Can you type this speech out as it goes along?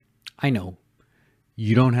I know.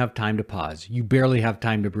 You don't have time to pause. You barely have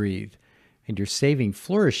time to breathe. And you're saving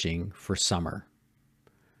flourishing for summer.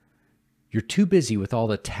 You're too busy with all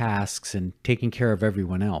the tasks and taking care of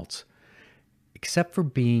everyone else, except for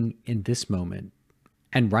being in this moment.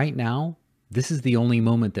 And right now, this is the only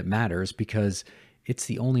moment that matters because it's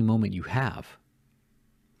the only moment you have.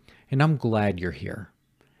 And I'm glad you're here.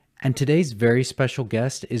 And today's very special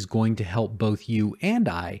guest is going to help both you and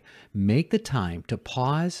I make the time to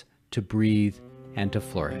pause, to breathe, and to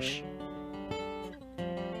flourish.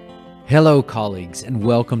 Hello, colleagues, and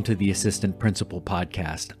welcome to the Assistant Principal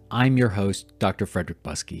Podcast. I'm your host, Dr. Frederick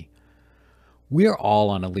Buskey. We are all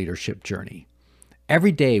on a leadership journey.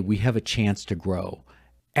 Every day we have a chance to grow.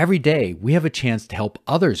 Every day we have a chance to help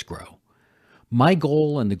others grow. My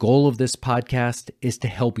goal and the goal of this podcast is to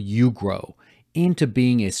help you grow into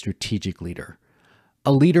being a strategic leader.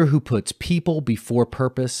 A leader who puts people before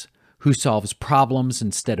purpose, who solves problems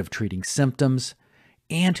instead of treating symptoms,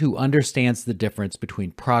 and who understands the difference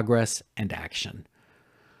between progress and action.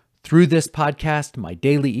 Through this podcast, my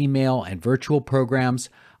daily email, and virtual programs,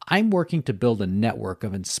 I'm working to build a network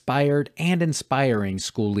of inspired and inspiring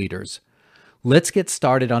school leaders. Let's get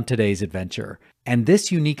started on today's adventure and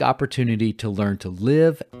this unique opportunity to learn to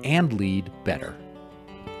live and lead better.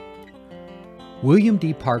 William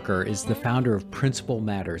D. Parker is the founder of Principal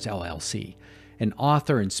Matters, LLC, an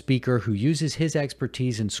author and speaker who uses his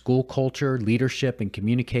expertise in school culture, leadership, and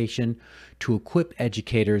communication to equip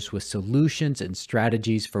educators with solutions and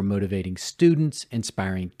strategies for motivating students,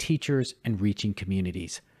 inspiring teachers, and reaching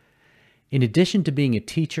communities. In addition to being a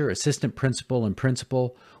teacher, assistant principal, and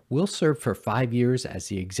principal, Will served for 5 years as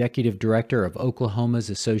the executive director of Oklahoma's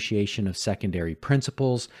Association of Secondary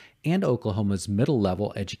Principals and Oklahoma's Middle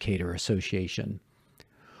Level Educator Association.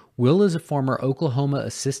 Will is a former Oklahoma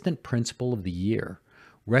Assistant Principal of the Year,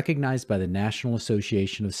 recognized by the National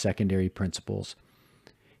Association of Secondary Principals.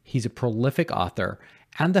 He's a prolific author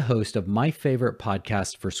and the host of my favorite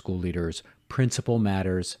podcast for school leaders, Principal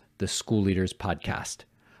Matters, the School Leaders Podcast,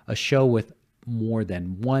 a show with more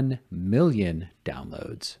than 1 million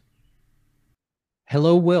downloads.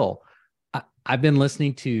 Hello, Will. I've been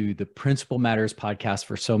listening to the Principal Matters podcast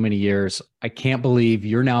for so many years. I can't believe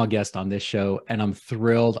you're now a guest on this show, and I'm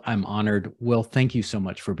thrilled. I'm honored. Will, thank you so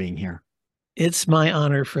much for being here. It's my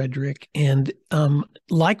honor, Frederick. And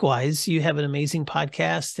likewise, you have an amazing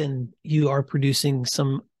podcast and you are producing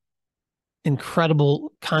some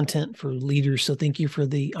incredible content for leaders. So thank you for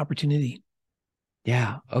the opportunity.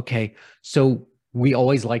 Yeah. Okay. So we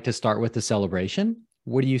always like to start with the celebration.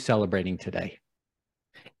 What are you celebrating today?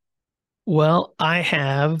 Well, I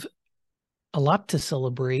have a lot to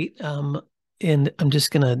celebrate. And I'm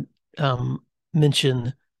just going to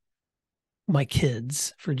mention my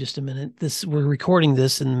kids for just a minute. We're recording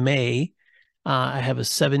this in May. I have a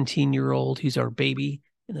 17-year-old who's our baby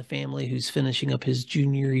in the family who's finishing up his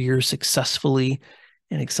junior year successfully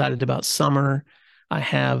and excited about summer. I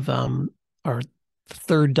have our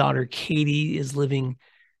third daughter, Katie, is living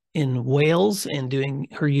in Wales and doing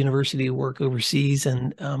her university work overseas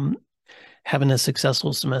and having a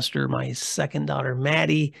successful semester. My second daughter,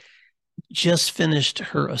 Maddie, just finished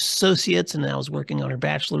her associates and now is working on her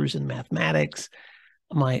bachelor's in mathematics.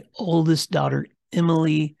 My oldest daughter,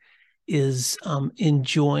 Emily, is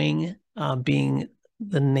enjoying being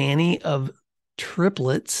the nanny of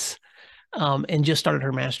triplets and just started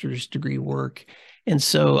her master's degree work. And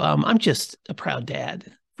so I'm just a proud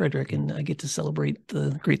dad, Frederick, and I get to celebrate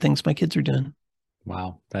the great things my kids are doing.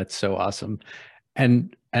 Wow, that's so awesome.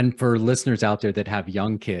 And for listeners out there that have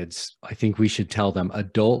young kids, I think we should tell them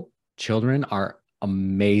adult children are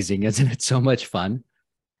amazing. Isn't it so much fun?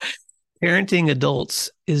 Parenting adults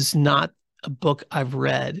is not a book I've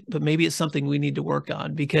read, but maybe it's something we need to work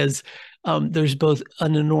on because there's both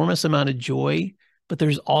an enormous amount of joy, but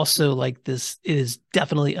there's also like this, it is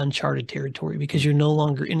definitely uncharted territory because you're no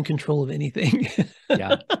longer in control of anything.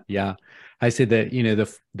 Yeah. I say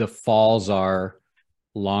that, the falls are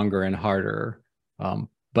longer and harder.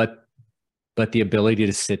 But the ability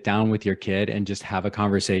to sit down with your kid and just have a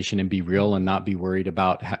conversation and be real and not be worried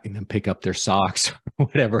about having them pick up their socks or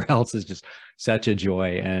whatever else is just such a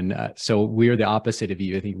joy. And so we're the opposite of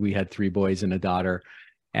you. I think we had 3 boys and a daughter.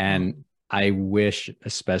 And I wish,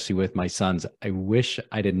 especially with my sons, I wish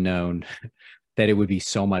I'd have known that it would be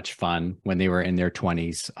so much fun when they were in their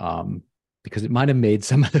 20s, because it might have made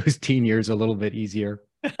some of those teen years a little bit easier.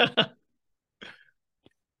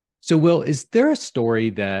 So, Will, is there a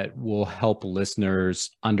story that will help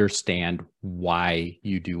listeners understand why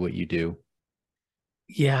you do what you do?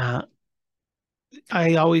 Yeah.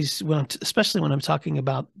 I always, especially when I'm talking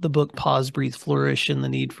about the book Pause, Breathe, Flourish, and the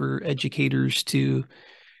need for educators to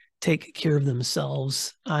take care of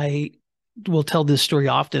themselves. I will tell this story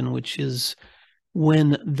often, which is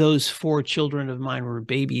when those 4 children of mine were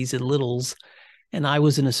babies and littles, and I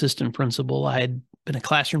was an assistant principal. I had been a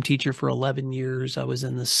classroom teacher for 11 years. I was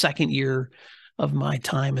in the second year of my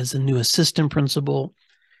time as a new assistant principal.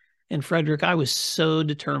 And Frederick, I was so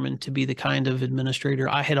determined to be the kind of administrator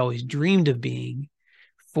I had always dreamed of being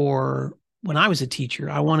for when I was a teacher.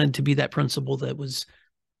 I wanted to be that principal that was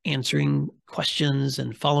answering questions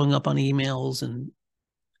and following up on emails and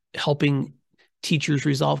helping teachers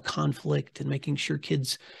resolve conflict and making sure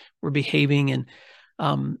kids were behaving.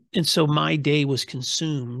 And so my day was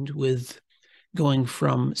consumed with going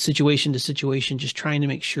from situation to situation, just trying to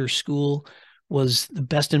make sure school was the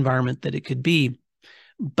best environment that it could be.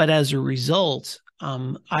 But as a result,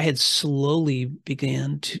 I had slowly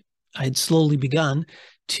begun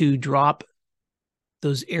to drop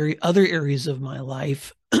those other areas of my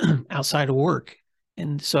life outside of work.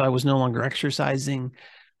 And so I was no longer exercising.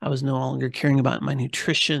 I was no longer caring about my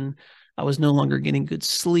nutrition. I was no longer getting good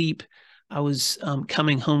sleep. I was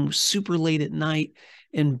coming home super late at night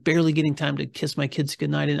and barely getting time to kiss my kids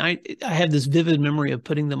goodnight. And I have this vivid memory of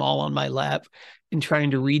putting them all on my lap and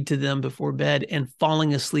trying to read to them before bed and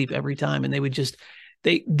falling asleep every time. And they would just,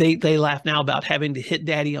 they laugh now about having to hit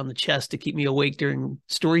daddy on the chest to keep me awake during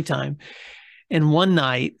story time. And one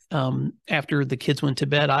night, after the kids went to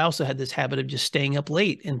bed, I also had this habit of just staying up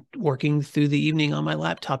late and working through the evening on my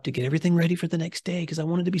laptop to get everything ready for the next day because I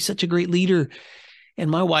wanted to be such a great leader. And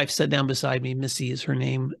my wife sat down beside me, Missy is her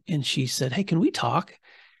name, and she said, "Hey, can we talk?"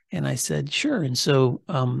 And I said, "Sure." And so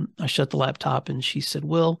I shut the laptop and she said,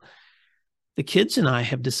 "Will, the kids and I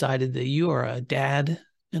have decided that you are a dad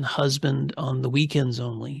and husband on the weekends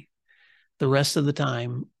only. The rest of the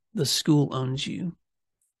time, the school owns you."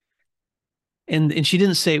 And she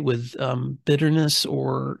didn't say it with bitterness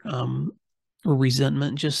or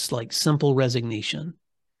resentment, just like simple resignation.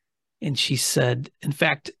 And she said, "In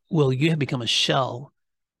fact, Will, you have become a shell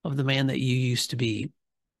of the man that you used to be."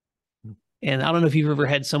 And I don't know if you've ever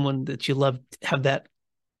had someone that you love have that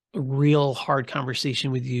real hard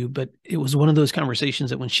conversation with you, but it was one of those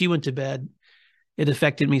conversations that when she went to bed, it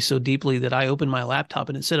affected me so deeply that I opened my laptop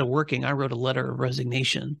and instead of working, I wrote a letter of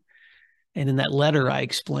resignation. And in that letter, I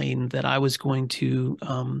explained that I was going to,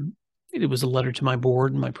 it was a letter to my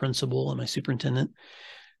board and my principal and my superintendent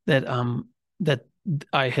that, that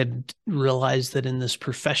I had realized that in this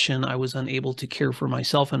profession, I was unable to care for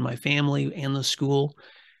myself and my family and the school.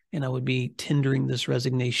 And I would be tendering this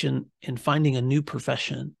resignation and finding a new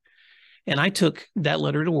profession. And I took that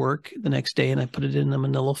letter to work the next day and I put it in a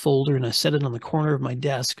manila folder and I set it on the corner of my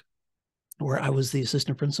desk where I was the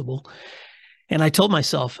assistant principal. And I told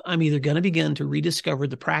myself, I'm either going to begin to rediscover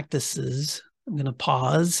the practices, I'm going to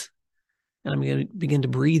pause, and I'm going to begin to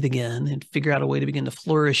breathe again and figure out a way to begin to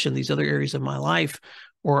flourish in these other areas of my life,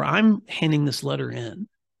 or I'm handing this letter in.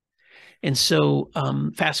 And so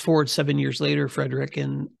fast forward 7 years later, Frederick,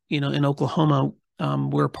 and in Oklahoma,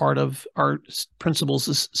 we're part of our State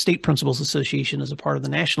Principals Association as a part of the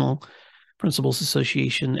National Principals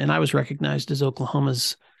Association. And I was recognized as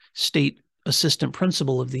Oklahoma's State Assistant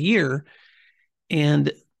Principal of the Year.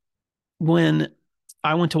 And when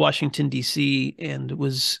I went to Washington, D.C. and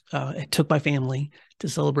I took my family to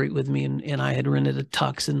celebrate with me, and I had rented a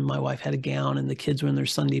tux and my wife had a gown and the kids were in their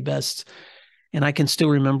Sunday bests. And I can still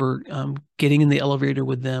remember getting in the elevator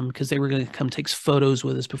with them because they were going to come take photos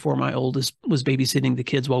with us before my oldest was babysitting the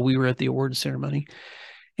kids while we were at the awards ceremony.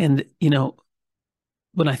 And,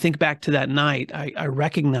 when I think back to that night, I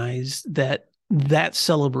recognize that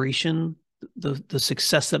celebration, the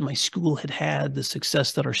success that my school had, the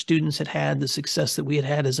success that our students had, the success that we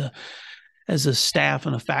had as a staff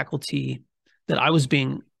and a faculty that I was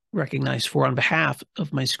being recognized for on behalf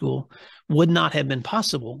of my school would not have been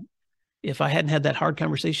possible if I hadn't had that hard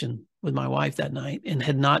conversation with my wife that night and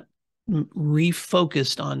had not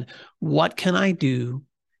refocused on what can I do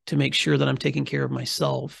to make sure that I'm taking care of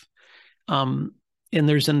myself. And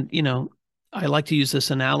there's I like to use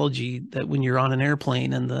this analogy that when you're on an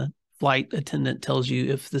airplane and the flight attendant tells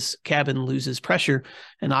you if this cabin loses pressure,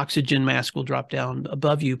 an oxygen mask will drop down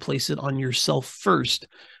above you, place it on yourself first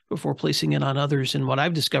before placing it on others. And what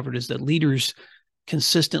I've discovered is that leaders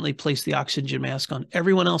consistently place the oxygen mask on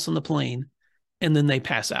everyone else on the plane, and then they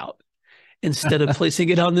pass out instead of placing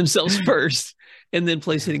it on themselves first and then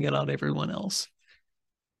placing it on everyone else.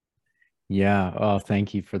 Yeah. Oh,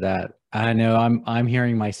 thank you for that. I know I'm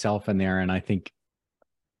hearing myself in there, and I think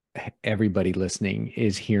everybody listening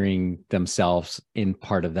is hearing themselves in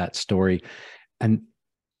part of that story. And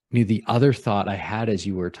the other thought I had as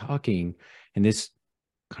you were talking, and this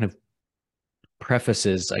kind of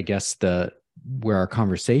prefaces, I guess, the where our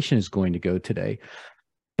conversation is going to go today.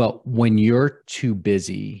 But when you're too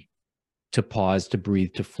busy to pause, to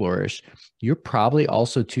breathe, to flourish, you're probably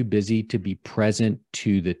also too busy to be present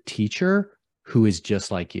to the teacher who is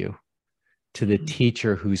just like you, to the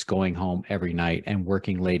teacher who's going home every night and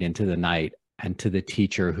working late into the night, and to the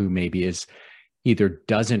teacher who maybe is either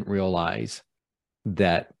doesn't realize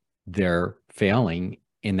that they're failing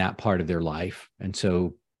in that part of their life. And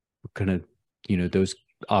so going to, those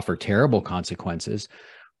offer terrible consequences,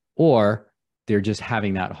 or they're just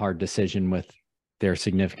having that hard decision with their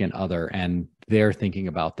significant other and they're thinking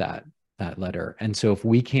about that letter. And so if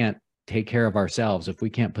we can't take care of ourselves, if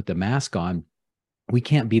we can't put the mask on, we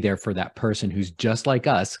can't be there for that person who's just like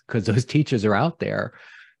us, because those teachers are out there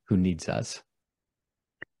who needs us.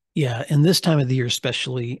 Yeah. And this time of the year,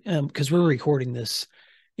 especially because we're recording this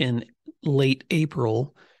in late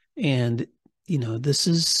April. And, this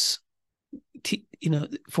is,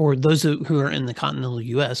 for those who are in the continental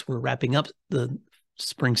US, we're wrapping up the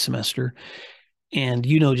spring semester. And,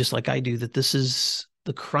 just like I do, that this is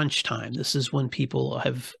the crunch time. This is when people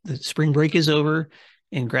have the spring break is over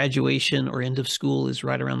and graduation or end of school is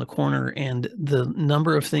right around the corner. And the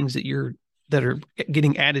number of things that are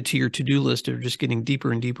getting added to your to-do list are just getting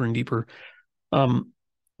deeper and deeper and deeper.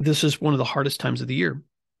 This is one of the hardest times of the year.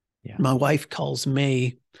 Yeah. My wife calls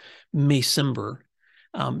May Maycember,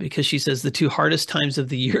 because she says the two hardest times of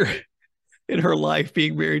the year in her life,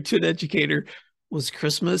 being married to an educator, was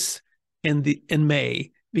Christmas and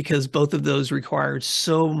May, because both of those required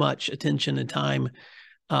so much attention and time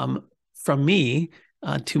from me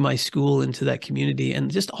to my school and to that community,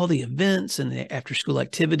 and just all the events and the after school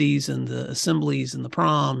activities and the assemblies and the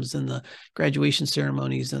proms and the graduation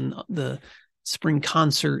ceremonies and the spring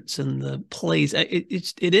concerts and the plays.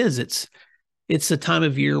 It's a time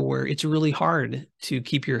of year where it's really hard to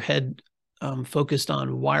keep your head focused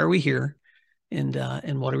on why are we here, and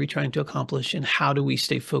what are we trying to accomplish, and how do we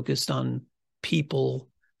stay focused on people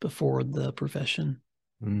before the profession.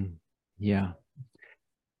 Yeah.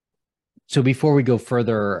 So before we go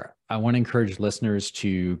further, I want to encourage listeners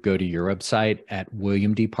to go to your website at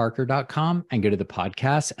williamdparker.com and go to the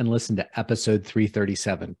podcast and listen to episode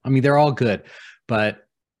 337. I mean, they're all good, but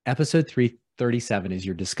episode 337 is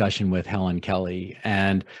your discussion with Helen Kelly.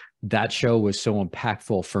 And that show was so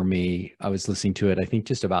impactful for me. I was listening to it, I think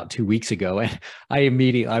just about 2 weeks ago. And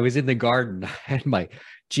I was in the garden, I had my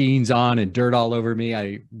jeans on and dirt all over me.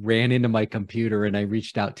 I ran into my computer and I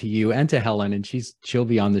reached out to you and to Helen, and she'll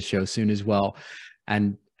be on the show soon as well.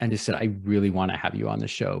 And just said, I really want to have you on the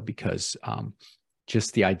show, because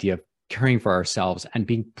just the idea of caring for ourselves and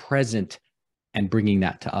being present and bringing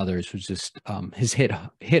that to others was just has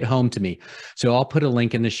hit home to me. So I'll put a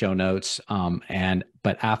link in the show notes.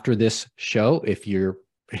 But after this show, if you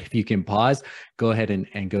can pause, go ahead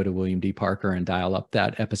and go to William D. Parker and dial up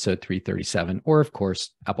that episode 337, or of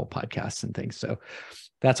course, Apple Podcasts and things. So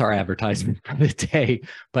that's our advertisement for the day,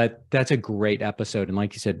 but that's a great episode. And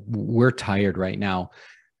like you said, we're tired right now.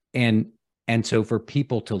 And so for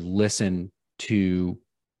people to listen to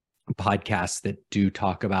podcasts that do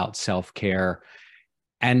talk about self-care,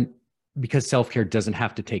 and because self-care doesn't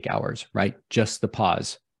have to take hours, right? Just the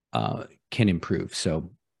pause can improve.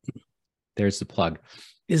 So there's the plug.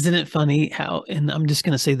 Isn't it funny how, and I'm just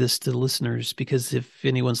going to say this to the listeners, because if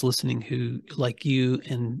anyone's listening who, like you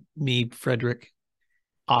and me, Frederick,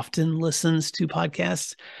 often listens to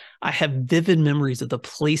podcasts, I have vivid memories of the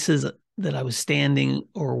places that I was standing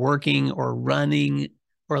or working or running,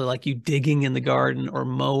 or like you digging in the garden or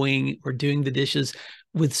mowing or doing the dishes,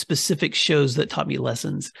 with specific shows that taught me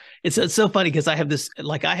lessons. It's so funny because I have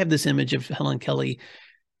this image of Helen Kelly.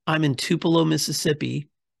 I'm in Tupelo, Mississippi,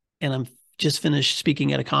 and I'm just finished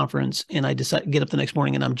speaking at a conference, and I decide get up the next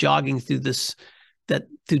morning and I'm jogging through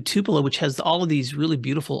through Tupelo, which has all of these really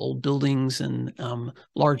beautiful old buildings and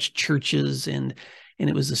large churches, and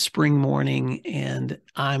it was a spring morning, and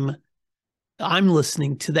I'm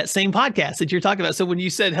listening to that same podcast that you're talking about. So when you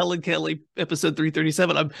said Helen Kelly episode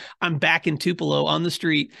 337, I'm back in Tupelo on the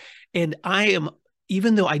street, and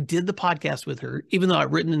even though I did the podcast with her, even though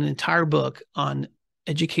I've written an entire book on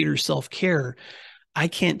educator self-care, I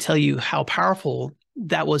can't tell you how powerful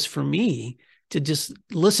that was for me to just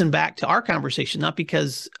listen back to our conversation, not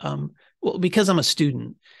because, because I'm a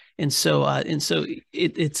student. And so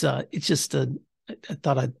it's just I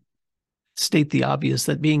thought I'd state the obvious,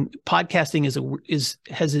 that podcasting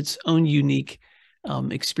has its own unique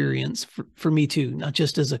experience for me too, not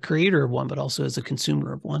just as a creator of one, but also as a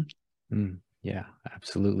consumer of one. Yeah,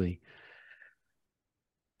 absolutely.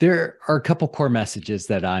 There are a couple core messages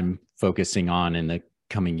that I'm focusing on in the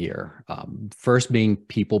coming year. First being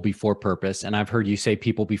people before purpose. And I've heard you say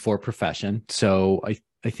people before profession. So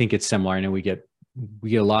I think it's similar. I know we get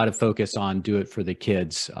a lot of focus on do it for the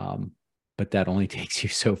kids, but that only takes you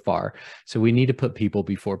so far. So we need to put people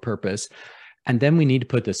before purpose. And then we need to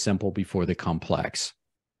put the simple before the complex.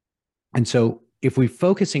 And so if we're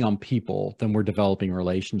focusing on people, then we're developing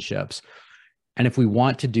relationships. And if we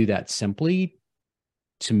want to do that simply,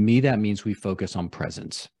 to me, that means we focus on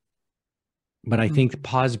presence. But I think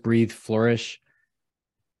pause, breathe, flourish,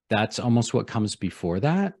 that's almost what comes before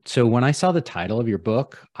that. So when I saw the title of your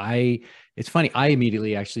book, it's funny, I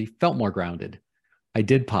immediately actually felt more grounded. I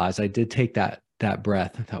did pause. I did take that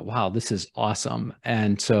breath. I thought, wow, this is awesome.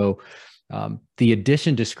 And so the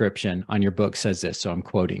edition description on your book says this. So I'm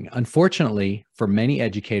quoting, unfortunately, for many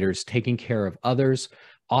educators, taking care of others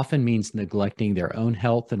often means neglecting their own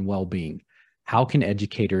health and well-being. How can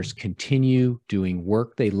educators continue doing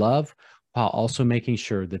work they love while also making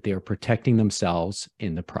sure that they are protecting themselves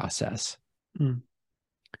in the process?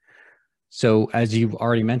 So as you've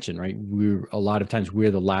already mentioned, right, a lot of times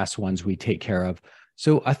we're the last ones we take care of.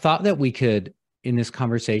 So I thought that we could, in this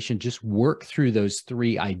conversation, just work through those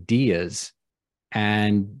 3 ideas,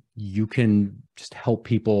 and you can just help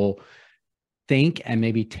people think and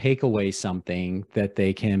maybe take away something that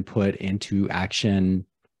they can put into action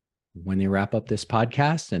when they wrap up this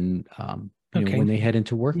podcast and when they head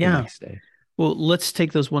into work the next day. Well, let's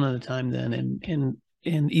take those one at a time then.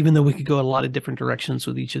 And even though we could go a lot of different directions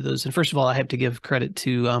with each of those, and first of all, I have to give credit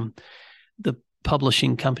to the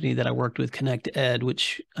publishing company that I worked with, Connect Ed,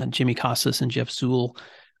 which Jimmy Casas and Jeff Zool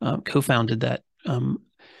co-founded that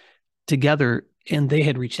together. And they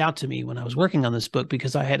had reached out to me when I was working on this book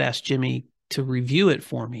because I had asked Jimmy to review it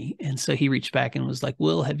for me. And so he reached back and was like,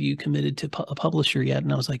 Will, have you committed to a publisher yet?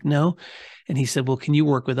 And I was like, no. And he said, well, can you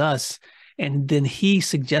work with us? And then he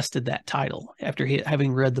suggested that title after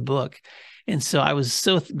having read the book. And so I was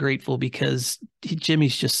so grateful because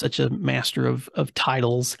Jimmy's just such a master of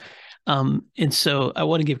titles. And so I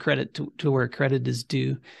want to give credit to where credit is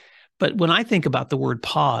due. But when I think about the word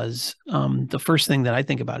pause, the first thing that I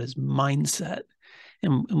think about is mindset.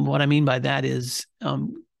 And what I mean by that is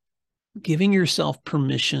giving yourself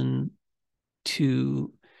permission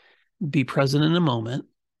to be present in a moment,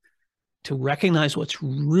 to recognize what's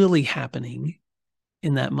really happening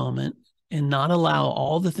in that moment, and not allow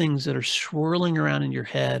all the things that are swirling around in your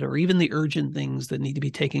head, or even the urgent things that need to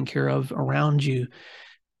be taken care of around you,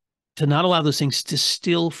 to not allow those things to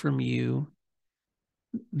steal from you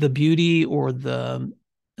the beauty or the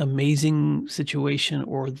amazing situation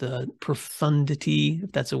or the profundity,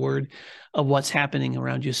 if that's a word, of what's happening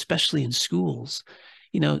around you, especially in schools.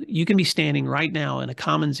 You can be standing right now in a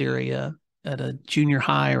commons area at a junior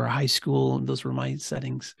high or a high school, and those were my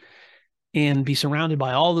settings, and be surrounded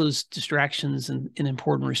by all those distractions and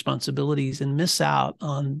important responsibilities and miss out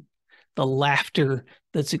on the laughter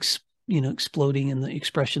that's exploding in the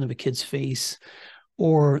expression of a kid's face,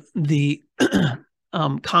 or the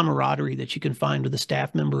camaraderie that you can find with a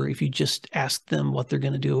staff member if you just ask them what they're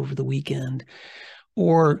going to do over the weekend,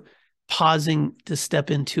 or pausing to step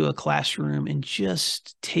into a classroom and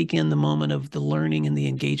just take in the moment of the learning and the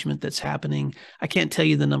engagement that's happening. I can't tell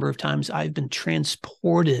you the number of times I've been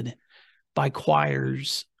transported by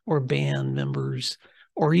choirs or band members,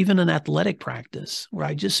 or even an athletic practice where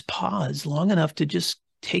I just pause long enough to just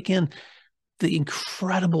take in the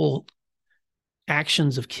incredible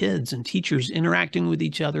actions of kids and teachers interacting with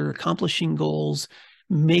each other, accomplishing goals,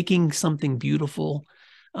 making something beautiful.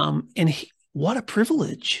 What a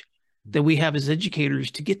privilege that we have as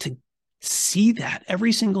educators to get to see that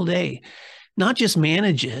every single day, not just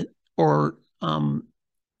manage it or not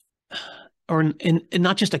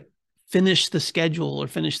just to finish the schedule or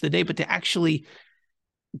finish the day, but to actually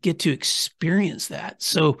get to experience that.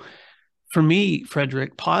 So for me,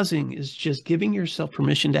 Frederick, pausing is just giving yourself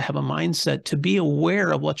permission to have a mindset to be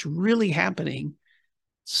aware of what's really happening,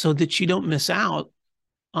 so that you don't miss out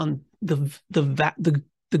on the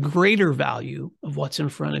greater value of what's in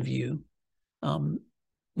front of you,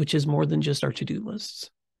 which is more than just our to-do lists.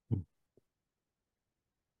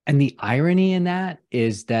 And the irony in that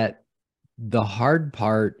is that the hard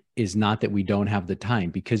part is not that we don't have the time,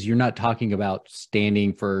 because you're not talking about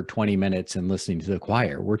standing for 20 minutes and listening to the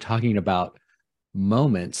choir. We're talking about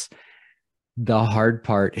moments. The hard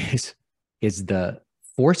part is the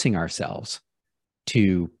forcing ourselves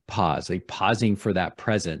to pause, like pausing for that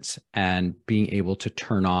presence and being able to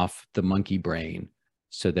turn off the monkey brain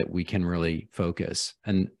so that we can really focus.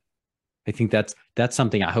 And I think that's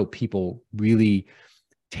something I hope people really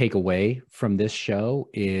take away from this show,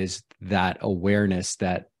 is that awareness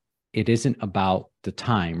that it isn't about the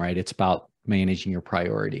time, right? It's about managing your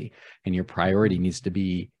priority. And your priority needs to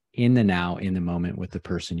be in the now, in the moment with the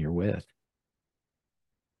person you're with.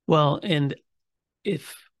 Well, and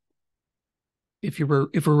if we're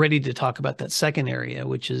ready to talk about that second area,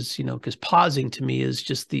 which is, because pausing to me is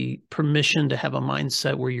just the permission to have a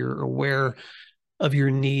mindset where you're aware of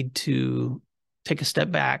your need to take a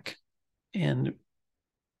step back and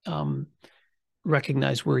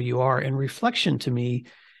recognize where you are. And reflection to me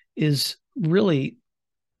is really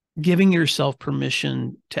giving yourself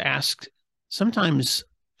permission to ask sometimes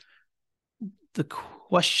the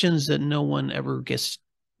questions that no one ever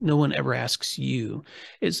asks you.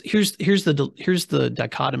 Here's the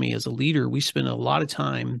dichotomy. As a leader, we spend a lot of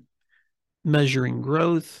time measuring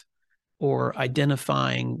growth or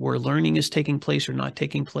identifying where learning is taking place or not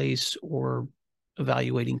taking place, or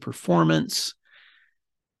evaluating performance.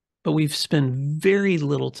 But we've spent very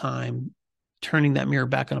little time turning that mirror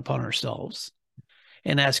back upon ourselves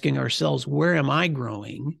and asking ourselves, where am I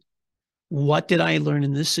growing? What did I learn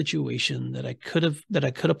in this situation that I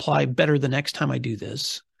could apply better the next time I do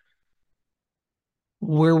this?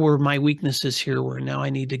 Where were my weaknesses here where now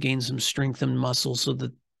I need to gain some strength and muscle so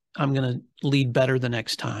that I'm going to lead better the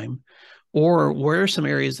next time? Or where are some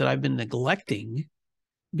areas that I've been neglecting?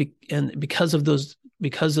 And because of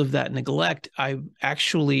that neglect, I've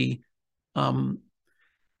actually on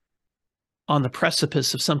the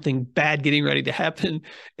precipice of something bad getting ready to happen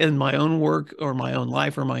in my own work or my own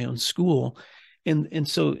life or my own school. And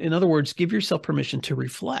so, in other words, give yourself permission to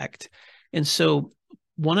reflect. And so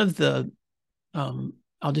one of the,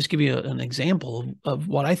 I'll just give you an example of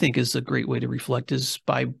what I think is a great way to reflect is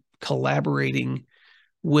by collaborating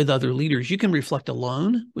with other leaders. You can reflect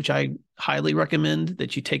alone, which I highly recommend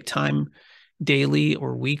that you take time daily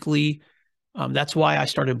or weekly. That's why I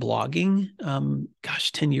started blogging,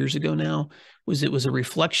 10 years ago now. It was a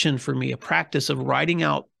reflection for me, a practice of writing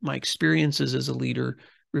out my experiences as a leader,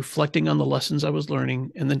 reflecting on the lessons I was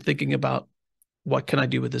learning, and then thinking about what can I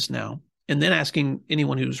do with this now? And then asking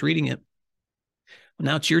anyone who's reading it, well,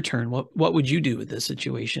 now it's your turn. What would you do with this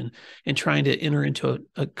situation? And trying to enter into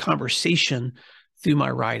a conversation through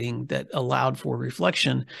my writing that allowed for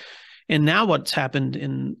reflection. And now what's happened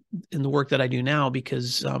in the work that I do now,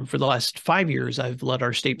 because for the last 5 years, I've led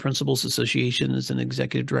our State Principals Association as an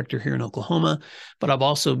executive director here in Oklahoma, but I've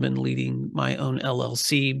also been leading my own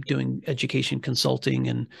LLC, doing education consulting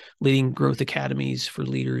and leading growth academies for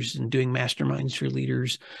leaders and doing masterminds for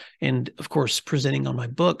leaders. And of course, presenting on my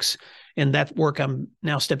books. And that work I'm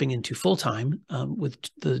now stepping into full-time with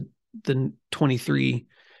the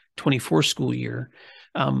 23-24 school year.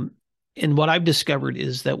 And what I've discovered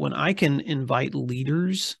is that when I can invite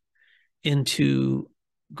leaders into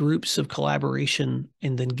groups of collaboration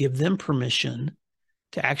and then give them permission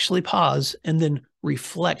to actually pause and then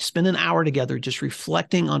reflect, spend an hour together just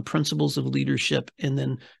reflecting on principles of leadership and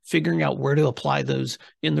then figuring out where to apply those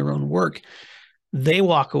in their own work, they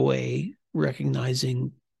walk away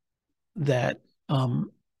recognizing that,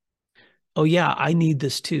 oh yeah, I need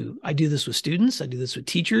this too. I do this with students. I do this with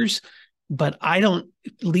teachers. But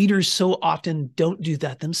leaders so often don't do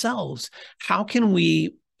that themselves. How can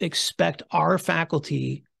we expect our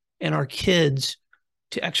faculty and our kids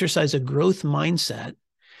to exercise a growth mindset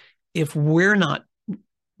if we're not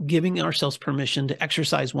giving ourselves permission to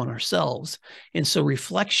exercise one ourselves? And so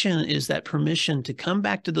reflection is that permission to come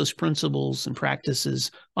back to those principles and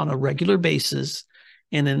practices on a regular basis.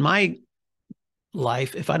 And in my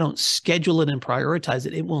life, if I don't schedule it and prioritize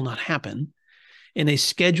it, it will not happen. In a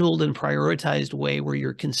scheduled and prioritized way where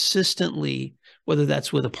you're consistently, whether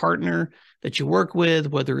that's with a partner that you work with,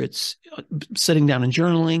 whether it's sitting down and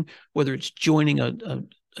journaling, whether it's joining a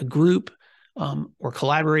group or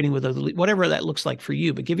collaborating with other, whatever that looks like for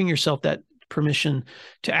you, but giving yourself that permission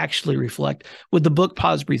to actually reflect. With the book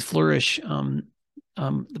Pause, Breathe, Flourish,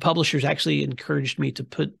 the publishers actually encouraged me to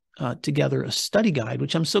put together a study guide,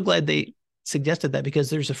 which I'm so glad they suggested that, because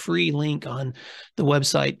there's a free link on the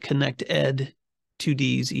website ConnectEd,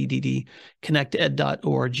 2Ds, EDD,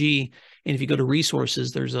 connected.org. And if you go to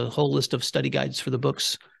resources, there's a whole list of study guides for the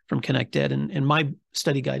books from ConnectEd, and my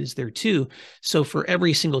study guide is there too. So for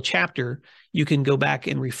every single chapter, you can go back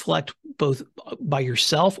and reflect both by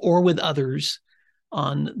yourself or with others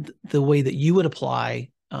on the way that you would apply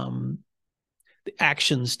the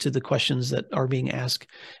actions to the questions that are being asked.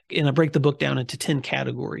 And I break the book down into 10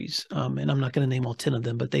 categories. And I'm not going to name all 10 of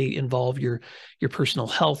them, but they involve your personal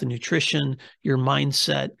health and nutrition, your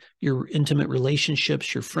mindset, your intimate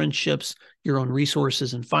relationships, your friendships, your own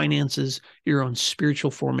resources and finances, your own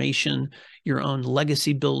spiritual formation, your own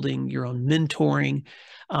legacy building, your own mentoring,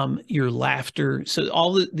 your laughter. So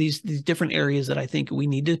all these different areas that I think we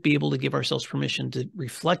need to be able to give ourselves permission to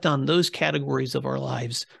reflect on those categories of our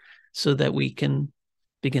lives so that we can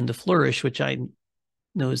begin to flourish, which I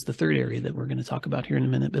know is the third area that we're going to talk about here in a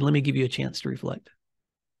minute. But let me give you a chance to reflect.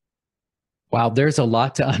 Wow, there's a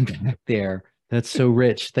lot to unpack there. That's so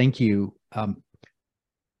rich. Thank you.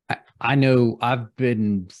 I know I've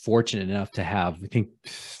been fortunate enough to have, I think,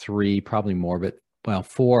 three, probably more, but well,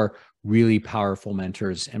 four really powerful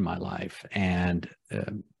mentors in my life. And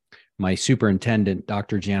my superintendent,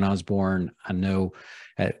 Dr. Jan Osborne, I know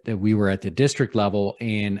that we were at the district level,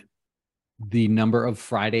 and the number of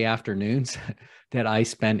Friday afternoons that I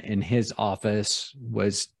spent in his office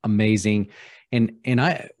was amazing. And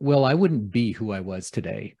I wouldn't be who I was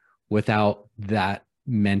today without that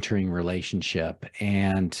mentoring relationship.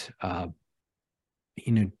 And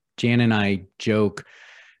Jan and I joke,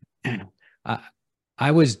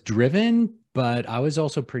 I was driven, but I was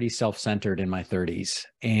also pretty self-centered in my 30s.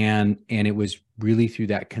 And it was really through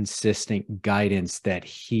that consistent guidance that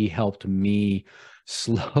he helped me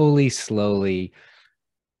slowly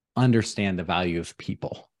understand the value of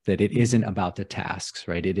people, that it isn't about the tasks,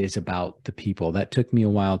 right? It is about the people. That took me a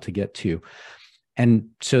while to get to. And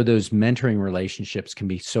so those mentoring relationships can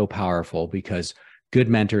be so powerful because good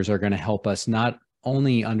mentors are going to help us not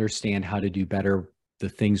only understand how to do better the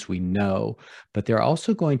things we know, but they're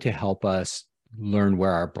also going to help us learn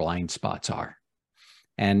where our blind spots are.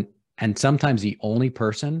 And sometimes the only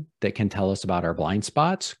person that can tell us about our blind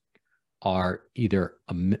spots are either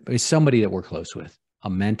is somebody that we're close with, a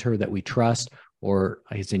mentor that we trust, or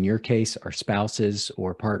as in your case, our spouses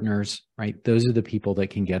or partners, right? Those are the people that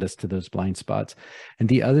can get us to those blind spots. And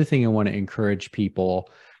the other thing I want to encourage people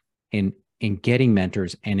in getting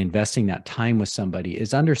mentors and investing that time with somebody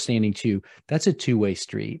is understanding too, that's a two-way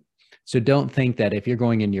street. So don't think that if you're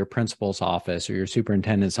going into your principal's office or your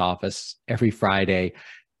superintendent's office every Friday,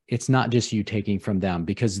 it's not just you taking from them,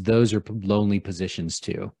 because those are lonely positions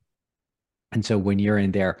too. And so when you're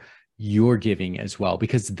in there, you're giving as well,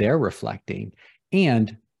 because they're reflecting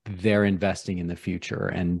and they're investing in the future.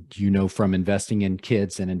 And from investing in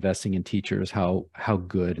kids and investing in teachers, how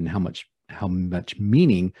good and how much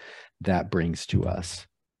meaning that brings to us.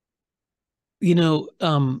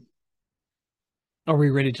 Are we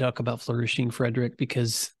ready to talk about flourishing, Frederick?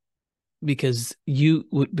 Because when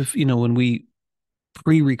we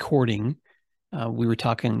pre-recording, we were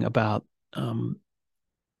talking about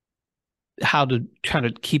how to try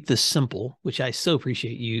to keep this simple, which I so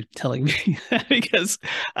appreciate you telling me because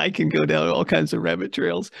I can go down all kinds of rabbit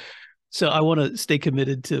trails. So I want to stay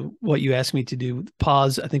committed to what you asked me to do.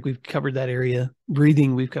 Pause. I think we've covered that area.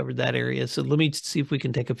 Breathing, we've covered that area. So let me see if we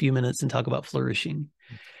can take a few minutes and talk about flourishing.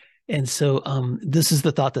 And so this is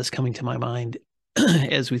the thought that's coming to my mind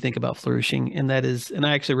as we think about flourishing. And that is, and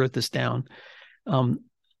I actually wrote this down.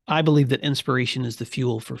 I believe that inspiration is the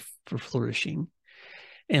fuel for flourishing.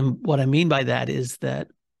 And what I mean by that is that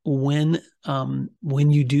when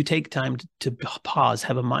you do take time to pause,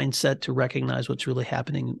 have a mindset to recognize what's really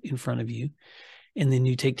happening in front of you, and then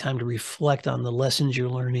you take time to reflect on the lessons you're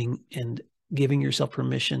learning and giving yourself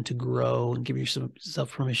permission to grow and giving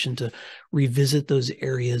yourself permission to revisit those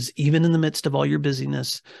areas, even in the midst of all your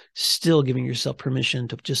busyness, still giving yourself permission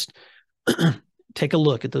to just take a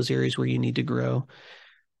look at those areas where you need to grow.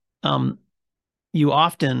 You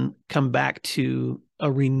often come back to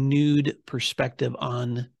a renewed perspective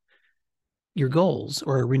on your goals,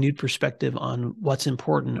 or a renewed perspective on what's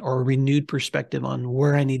important, or a renewed perspective on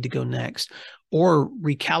where I need to go next, or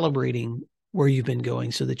recalibrating where you've been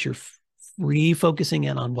going so that you're refocusing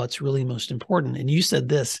in on what's really most important. And you said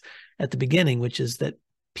this at the beginning, which is that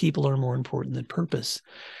people are more important than purpose.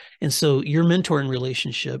 And so your mentoring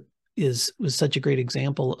relationship was such a great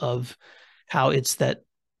example of how it's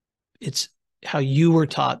how you were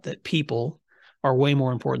taught that people are way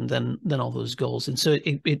more important than all those goals. And so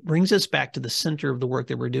it brings us back to the center of the work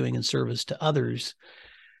that we're doing in service to others.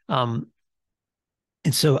 And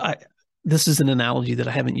so this is an analogy that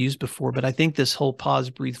I haven't used before, but I think this whole pause,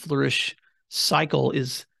 breathe, flourish cycle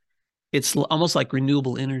it's almost like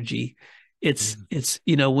renewable energy. It's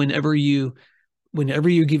whenever you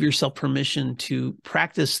give yourself permission to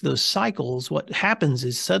practice those cycles, what happens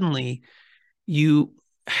is suddenly you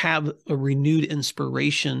have a renewed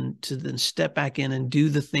inspiration to then step back in and do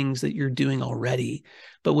the things that you're doing already,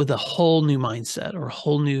 but with a whole new mindset or a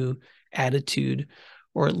whole new attitude,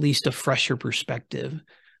 or at least a fresher perspective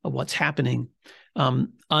of what's happening.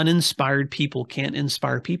 Uninspired people can't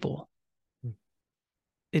inspire people.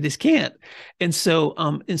 It just can't. And so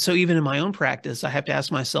even in my own practice, I have to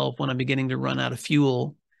ask myself when I'm beginning to run out of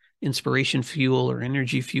fuel, inspiration fuel or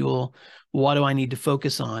energy fuel, what do I need to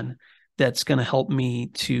focus on that's going to help me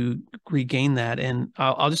to regain that? And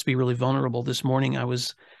I'll just be really vulnerable. This morning, I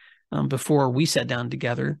was, before we sat down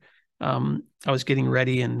together, I was getting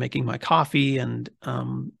ready and making my coffee, and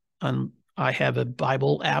I have a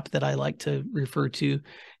Bible app that I like to refer to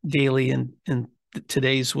daily, and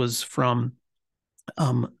today's was from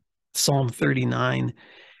Psalm 39.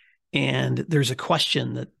 And there's a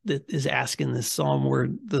question that is asked in this psalm where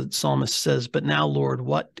the psalmist says, "But now, Lord,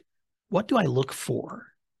 what do I look for?"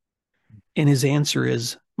 And his answer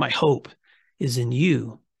is, "My hope is in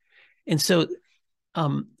you." And so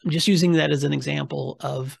I'm just using that as an example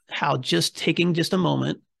of how just taking just a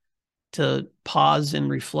moment to pause and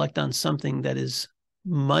reflect on something that is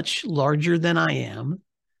much larger than I am,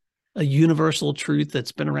 a universal truth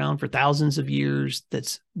that's been around for thousands of years,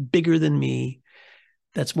 that's bigger than me,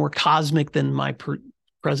 that's more cosmic than my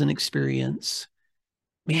present experience.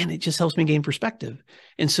 Man, it just helps me gain perspective.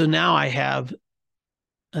 And so now I have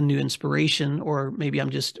a new inspiration, or maybe I'm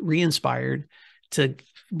just re-inspired to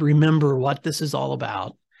remember what this is all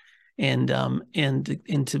about, and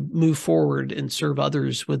to move forward and serve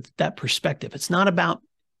others with that perspective. It's not about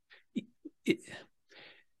it,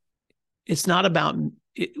 it's not about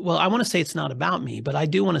it, well, I want to say it's not about me, but I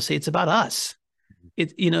do want to say it's about us.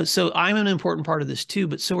 So I'm an important part of this too,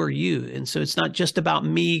 but so are you. And so it's not just about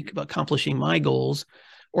me accomplishing my goals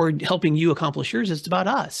or helping you accomplish yours. It's about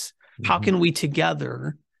us. Mm-hmm. How can we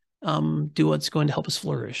together do what's going to help us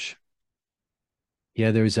flourish?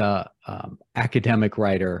 Yeah, there's a academic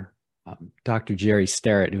writer, Dr. Jerry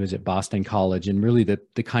Starrett, who was at Boston College, and really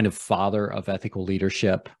the kind of father of ethical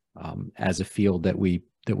leadership as a field that we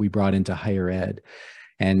brought into higher ed.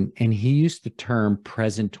 And he used the term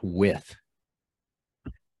present with.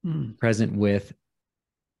 Present with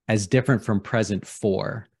as different from present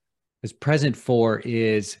for. Because present for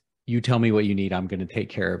is, you tell me what you need, I'm going to take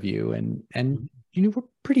care of you. And we're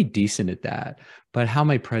pretty decent at that. But how am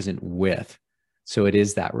I present with? So it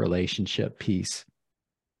is that relationship piece.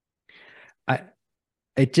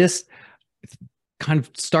 It just kind of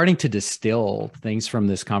starting to distill things from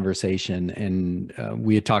this conversation. And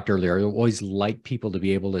we had talked earlier, I always like people to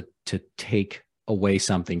be able to take away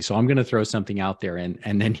something. So I'm going to throw something out there, and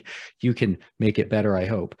then you can make it better, I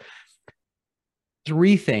hope.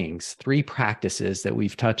 Three practices that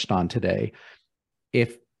we've touched on today.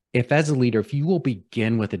 If as a leader, if you will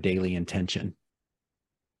begin with a daily intention,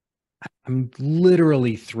 I'm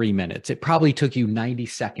literally 3 minutes. It probably took you 90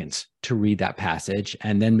 seconds to read that passage,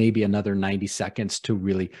 and then maybe another 90 seconds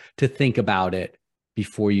to think about it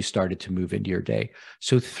before you started to move into your day.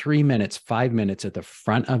 So 3 minutes, 5 minutes at the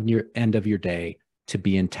front of your end of your day to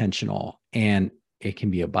be intentional. And it can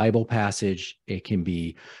be a Bible passage. It can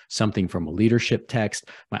be something from a leadership text.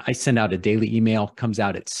 I send out a daily email, comes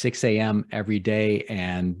out at 6 a.m. every day,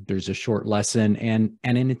 and there's a short lesson and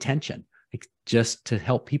an intention, just to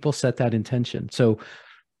help people set that intention. So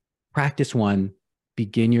practice one,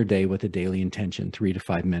 begin your day with a daily intention, 3 to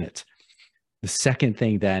 5 minutes. The second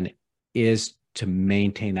thing then is to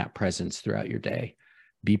maintain that presence throughout your day.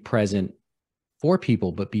 Be present for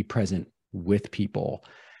people, but be present with people,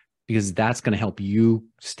 because that's going to help you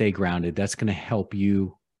stay grounded. That's going to help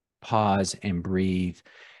you pause and breathe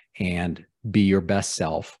and be your best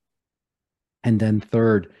self. And then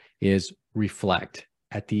third is reflect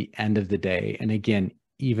at the end of the day. And again,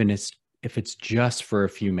 even if it's just for a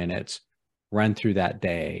few minutes, run through that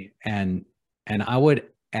day. And I would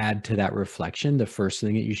add to that reflection, the first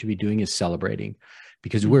thing that you should be doing is celebrating,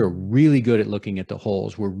 because we're really good at looking at the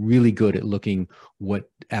holes. We're really good at looking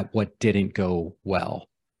at what didn't go well.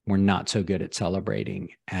 We're not so good at celebrating.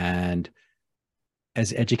 And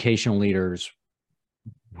as educational leaders,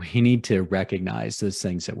 we need to recognize those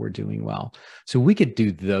things that we're doing well. So we could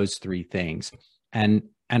do those three things. And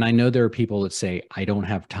I know there are people that say, I don't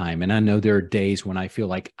have time. And I know there are days when I feel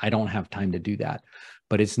like I don't have time to do that,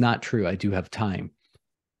 but it's not true. I do have time.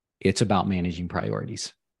 It's about managing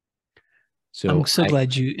priorities. So I'm so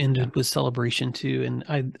glad you ended with celebration too.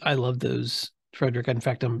 And I love those, Frederick. In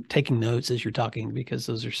fact, I'm taking notes as you're talking because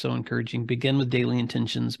those are so encouraging. Begin with daily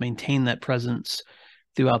intentions, maintain that presence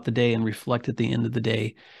throughout the day, and reflect at the end of the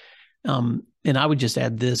day. And I would just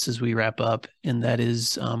add this as we wrap up, and that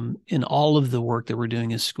is in all of the work that we're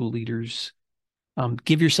doing as school leaders,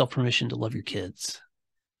 give yourself permission to love your kids.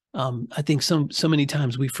 I think so many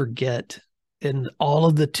times we forget in all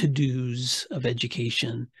of the to-dos of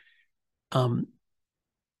education. And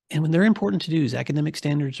when they're important to-dos, academic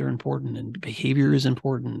standards are important, and behavior is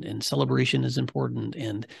important, and celebration is important.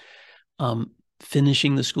 And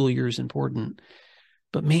finishing the school year is important.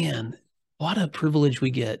 But man, what a privilege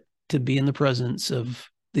we get to be in the presence of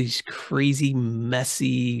these crazy,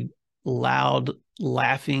 messy, loud,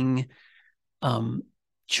 laughing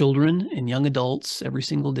children and young adults every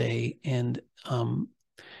single day. And I'm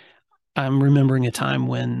remembering a time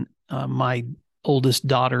when my oldest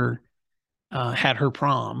daughter had her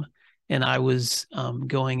prom, and I was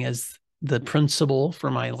going as the principal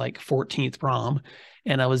for my like 14th prom,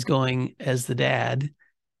 and I was going as the dad,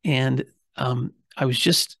 and I was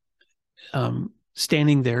just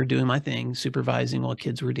standing there doing my thing, supervising while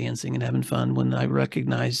kids were dancing and having fun, when I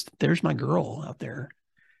recognized there's my girl out there.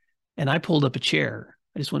 And I pulled up a chair.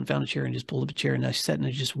 I just went and found a chair and just pulled up a chair, and I sat and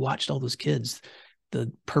I just watched all those kids,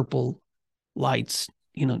 the purple lights,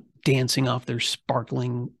 dancing off their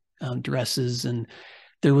sparkling dresses. And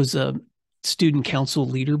there was a student council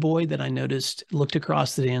leader boy that I noticed looked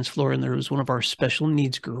across the dance floor, and there was one of our special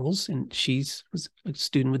needs girls, and she was a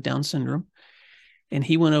student with Down syndrome. And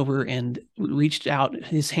he went over and reached out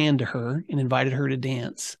his hand to her and invited her to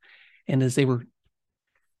dance. And as they were,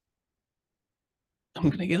 I'm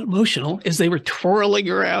going to get emotional, as they were twirling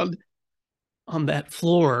around on that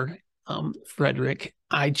floor, Frederick,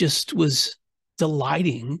 I just was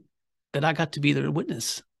delighting that I got to be there to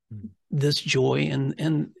witness this joy and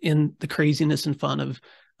in the craziness and fun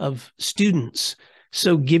of students.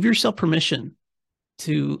 So give yourself permission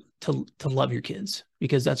to love your kids,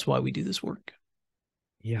 because that's why we do this work.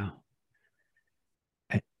 Yeah.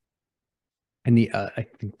 And I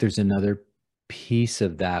think there's another piece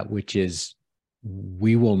of that, which is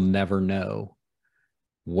we will never know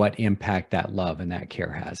what impact that love and that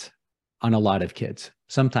care has on a lot of kids.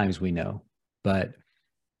 Sometimes we know, but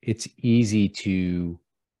it's easy to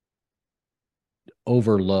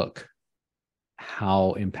overlook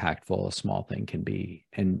how impactful a small thing can be.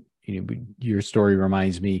 And your story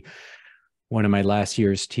reminds me, one of my last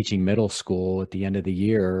years teaching middle school, at the end of the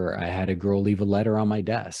year, I had a girl leave a letter on my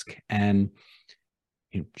desk, and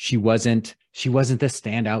she wasn't the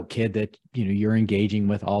standout kid that you're engaging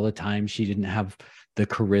with all the time. She didn't have the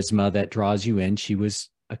charisma that draws you in. She was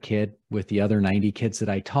a kid with the other 90 kids that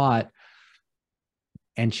I taught.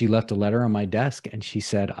 And she left a letter on my desk, and she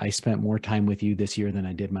said, "I spent more time with you this year than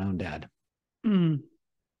I did my own dad." Mm.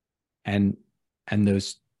 And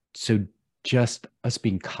so just us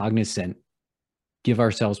being cognizant, give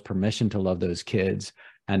ourselves permission to love those kids,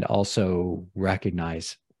 and also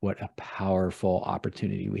recognize what a powerful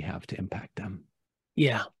opportunity we have to impact them.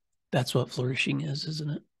 Yeah, that's what flourishing is,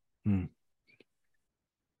 isn't it?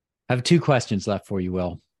 I have 2 questions left for you,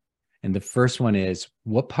 Will. And the first one is,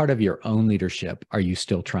 what part of your own leadership are you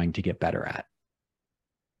still trying to get better at?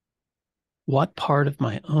 What part of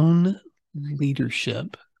my own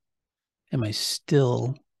leadership am I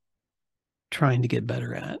still trying to get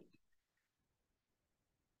better at?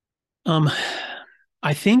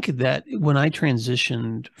 I think that when I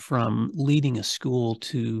transitioned from leading a school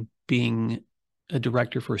to being a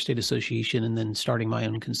director for a state association and then starting my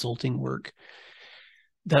own consulting work,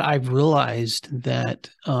 that I've realized that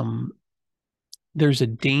there's a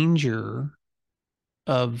danger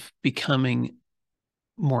of becoming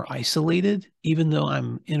more isolated, even though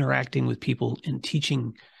I'm interacting with people and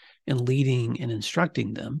teaching and leading and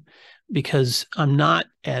instructing them, because I'm not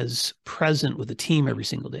as present with the team every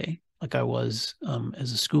single day like I was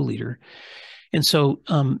as a school leader. And so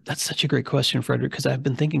that's such a great question, Frederick, because I've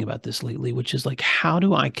been thinking about this lately, which is like, how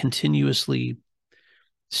do I continuously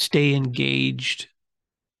stay engaged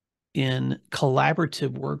in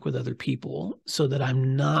collaborative work with other people so that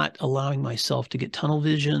I'm not allowing myself to get tunnel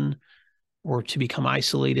vision or to become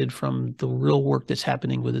isolated from the real work that's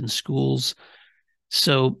happening within schools.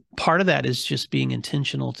 So part of that is just being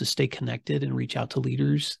intentional to stay connected and reach out to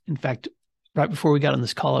leaders. In fact, right before we got on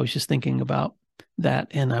this call, I was just thinking about that.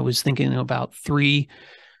 And I was thinking about 3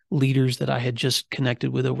 leaders that I had just connected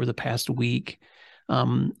with over the past week.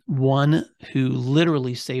 One who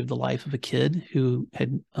literally saved the life of a kid who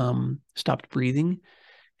had stopped breathing,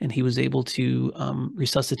 and he was able to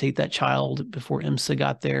resuscitate that child before IMSA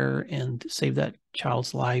got there and save that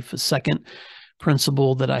child's life. A second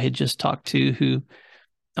principal that I had just talked to, who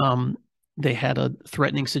they had a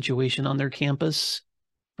threatening situation on their campus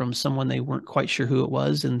from someone they weren't quite sure who it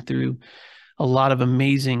was, and through a lot of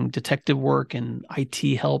amazing detective work and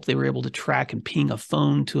IT help, they were able to track and ping a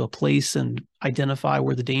phone to a place and identify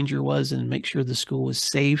where the danger was and make sure the school was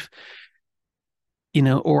safe.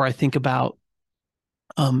 Or I think about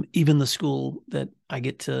even the school that I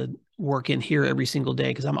get to work in here every single day,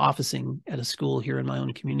 because I'm officing at a school here in my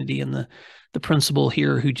own community, and the principal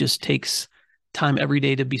here who just takes time every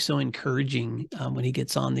day to be so encouraging when he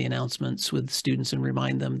gets on the announcements with students and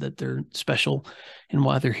remind them that they're special and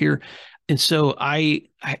why they're here. And so I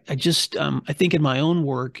just I think in my own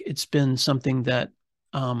work, it's been something that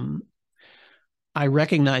I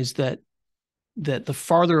recognize that the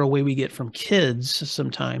farther away we get from kids,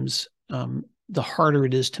 sometimes the harder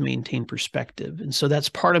it is to maintain perspective. And so that's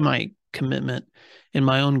part of my commitment in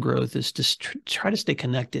my own growth, is to try to stay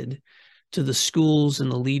connected to the schools and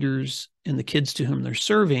the leaders and the kids to whom they're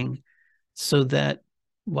serving, so that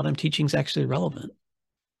what I'm teaching is actually relevant.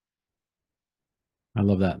 I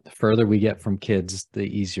love that. The further we get from kids, the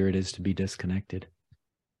easier it is to be disconnected.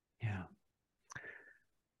 Yeah.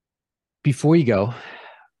 Before you go,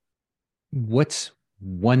 what's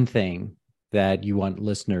one thing that you want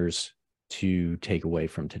listeners to take away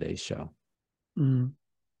from today's show? Gosh,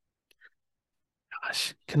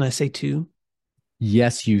 can I say two?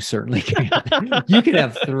 Yes, you certainly can. You can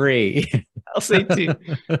have three. I'll say two.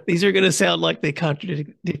 These are going to sound like they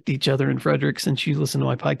contradict each other. And Frederick, since you listen to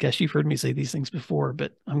my podcast, you've heard me say these things before,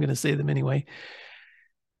 but I'm going to say them anyway.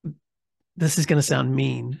 This is going to sound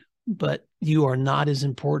mean, but you are not as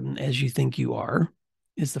important as you think you are,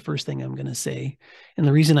 is the first thing I'm going to say. And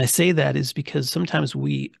the reason I say that is because sometimes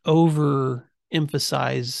we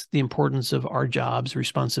overemphasize the importance of our jobs,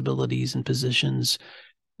 responsibilities, and positions.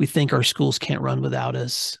 We think our schools can't run without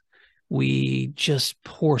us. We just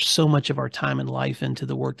pour so much of our time and life into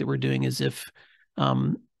the work that we're doing as if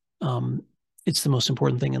it's the most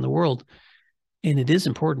important thing in the world. And it is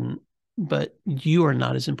important, but you are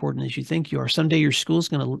not as important as you think you are. Someday your school's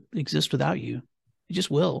going to exist without you. It just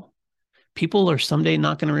will. People are someday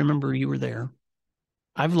not going to remember you were there.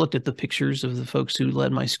 I've looked at the pictures of the folks who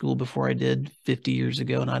led my school before I did 50 years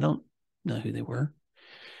ago, and I don't know who they were.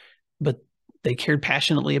 But they cared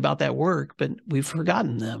passionately about that work, but we've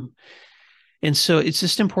forgotten them. And so it's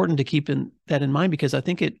just important to keep that in mind, because I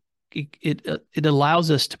think it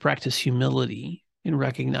allows us to practice humility in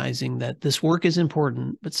recognizing that this work is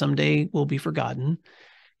important, but someday we'll be forgotten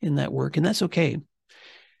in that work, and that's okay.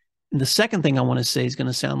 And the second thing I want to say is going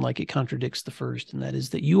to sound like it contradicts the first, and that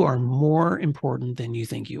is that you are more important than you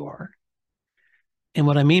think you are. And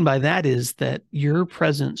what I mean by that is that your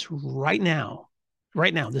presence right now,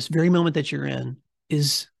 this very moment that you're in,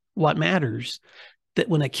 is what matters. That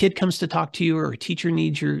when a kid comes to talk to you, or a teacher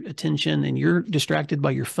needs your attention and you're distracted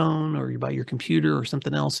by your phone or by your computer or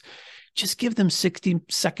something else, just give them 60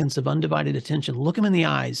 seconds of undivided attention. Look them in the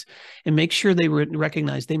eyes and make sure they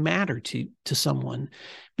recognize they matter to someone,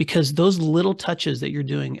 because those little touches that you're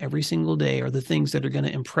doing every single day are the things that are going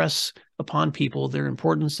to impress upon people their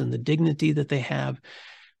importance and the dignity that they have,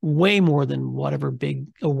 way more than whatever big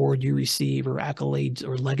award you receive or accolades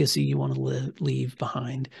or legacy you want to leave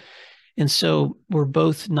behind. And so we're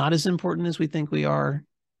both not as important as we think we are,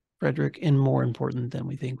 Frederick, and more important than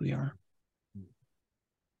we think we are.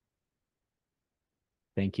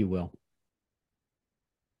 Thank you, Will.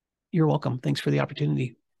 You're welcome. Thanks for the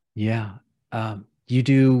opportunity. Yeah.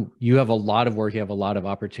 You have a lot of work. You have a lot of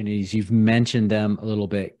opportunities. You've mentioned them a little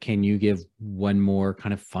bit. Can you give one more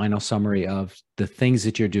kind of final summary of the things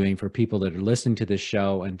that you're doing for people that are listening to this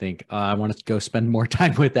show and think, I want to go spend more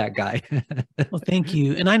time with that guy? Well, thank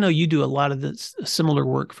you. And I know you do a lot of this similar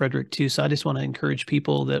work, Frederick, too. So I just want to encourage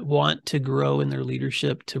people that want to grow in their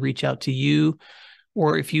leadership to reach out to you.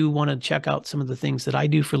 Or if you want to check out some of the things that I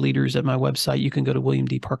do for leaders at my website, you can go to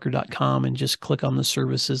williamdparker.com and just click on the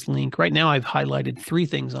services link. Right now, I've highlighted 3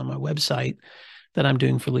 things on my website that I'm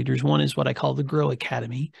doing for leaders. One is what I call the Grow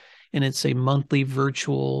Academy, and it's a monthly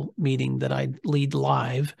virtual meeting that I lead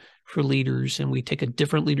live for leaders, and we take a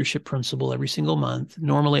different leadership principle every single month.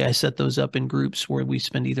 Normally, I set those up in groups where we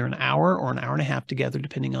spend either an hour or an hour and a half together,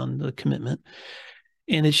 depending on the commitment.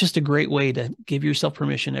 And it's just a great way to give yourself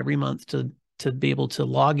permission every month to be able to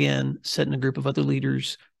log in, sit in a group of other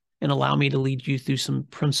leaders, and allow me to lead you through some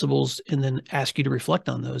principles and then ask you to reflect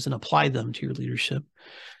on those and apply them to your leadership.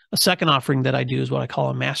 A second offering that I do is what I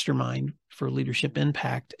call a mastermind for leadership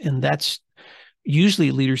impact. And that's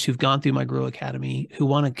usually leaders who've gone through my Grow Academy who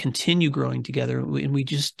want to continue growing together. And we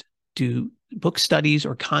just do book studies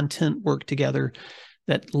or content work together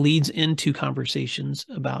that leads into conversations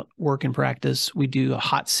about work and practice. We do a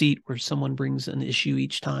hot seat where someone brings an issue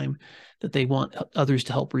each time that they want others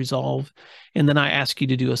to help resolve. And then I ask you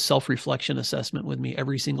to do a self-reflection assessment with me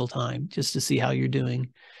every single time, just to see how you're doing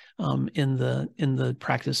in the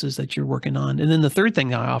practices that you're working on. And then the third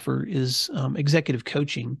thing I offer is executive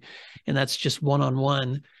coaching, and that's just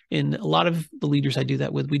one-on-one. And a lot of the leaders I do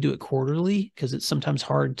that with, we do it quarterly because it's sometimes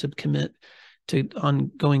hard to commit to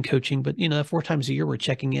ongoing coaching, but 4 times a year we're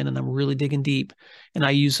checking in and I'm really digging deep. And I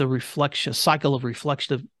use a cycle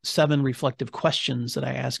of 7 reflective questions that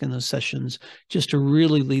I ask in those sessions just to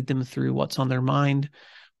really lead them through what's on their mind,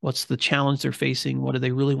 what's the challenge they're facing, what do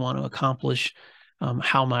they really want to accomplish,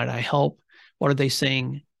 how might I help, what are they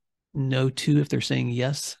saying no to if they're saying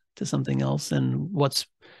yes to something else, and what's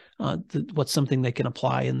something they can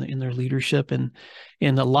apply in their leadership. And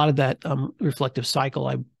a lot of that reflective cycle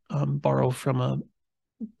I borrow from a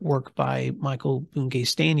work by Michael Bungay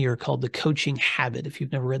Stanier called The Coaching Habit. If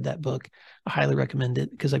you've never read that book, I highly recommend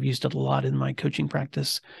it because I've used it a lot in my coaching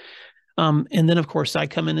practice. And then, of course, I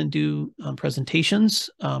come in and do presentations.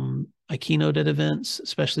 I keynote at events,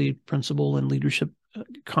 especially principal and leadership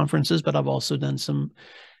conferences, but I've also done some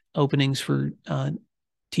openings for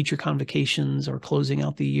teacher convocations or closing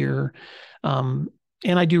out the year. And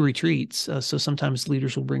I do retreats. So sometimes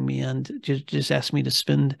leaders will bring me in to just ask me to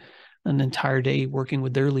spend an entire day working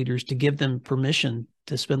with their leaders to give them permission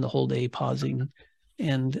to spend the whole day pausing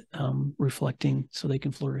and reflecting so they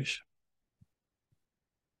can flourish.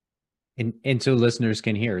 And so listeners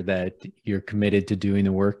can hear that you're committed to doing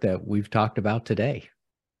the work that we've talked about today.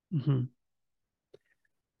 Mm-hmm.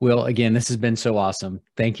 Well, again, this has been so awesome.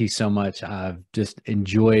 Thank you so much. I've just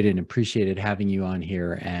enjoyed and appreciated having you on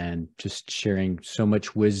here and just sharing so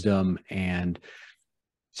much wisdom and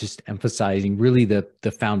just emphasizing really the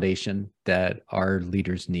foundation that our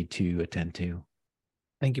leaders need to attend to.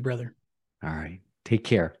 Thank you, brother. All right. Take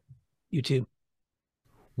care. You too.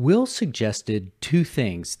 Will suggested 2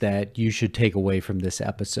 things that you should take away from this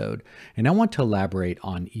episode, and I want to elaborate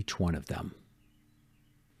on each one of them.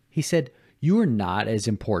 He said, "You are not as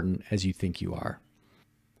important as you think you are."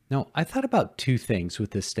 Now, I thought about 2 things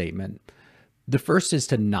with this statement. The first is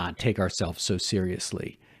to not take ourselves so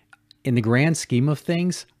seriously. In the grand scheme of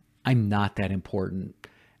things, I'm not that important,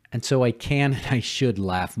 and so I can and I should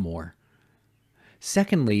laugh more.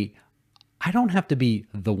 Secondly, I don't have to be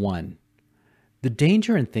the one. The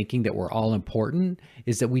danger in thinking that we're all important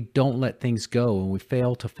is that we don't let things go and we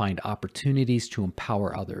fail to find opportunities to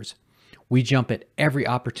empower others. We jump at every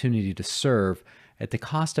opportunity to serve at the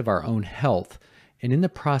cost of our own health, and in the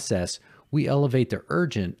process, we elevate the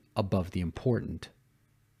urgent above the important.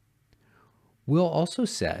 Will also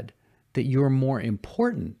said that you are more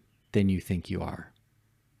important than you think you are.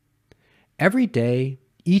 Every day,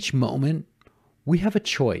 each moment, we have a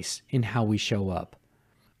choice in how we show up.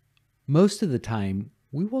 Most of the time,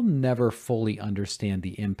 we will never fully understand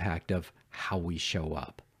the impact of how we show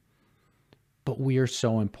up. But we are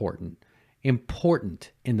so important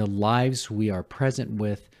in the lives we are present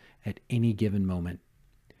with at any given moment.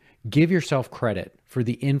 Give yourself credit for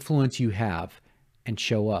the influence you have and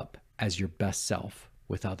show up as your best self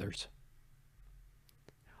with others.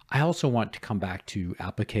 I also want to come back to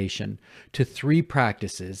application to 3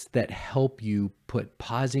 practices that help you put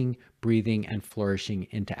pausing, breathing, and flourishing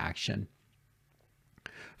into action.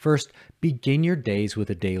 First, begin your days with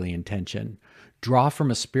a daily intention. Draw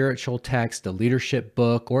from a spiritual text, a leadership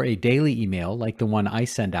book, or a daily email like the one I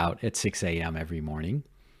send out at 6 a.m. every morning.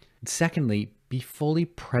 Secondly, be fully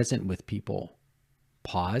present with people.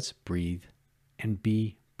 Pause, breathe, and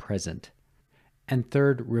be present. And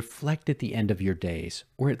third, reflect at the end of your days,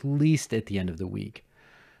 or at least at the end of the week.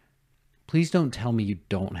 Please don't tell me you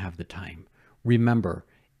don't have the time. Remember,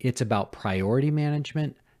 it's about priority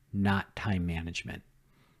management, not time management.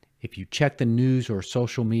 If you check the news or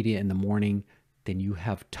social media in the morning, then you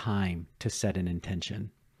have time to set an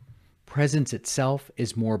intention. Presence itself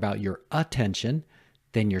is more about your attention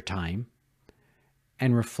than your time.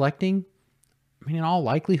 And reflecting, in all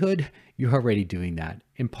likelihood, you're already doing that,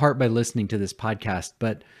 in part by listening to this podcast,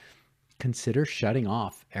 but consider shutting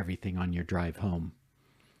off everything on your drive home.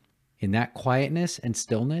 In that quietness and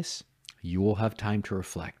stillness, you will have time to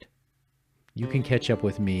reflect. You can catch up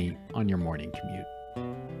with me on your morning commute.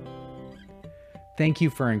 Thank you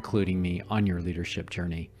for including me on your leadership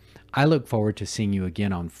journey. I look forward to seeing you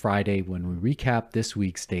again on Friday when we recap this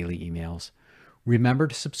week's daily emails. Remember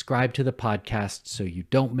to subscribe to the podcast so you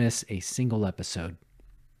don't miss a single episode.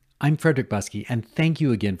 I'm Frederick Buskey, and thank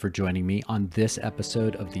you again for joining me on this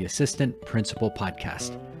episode of the Assistant Principal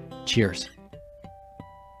Podcast. Cheers.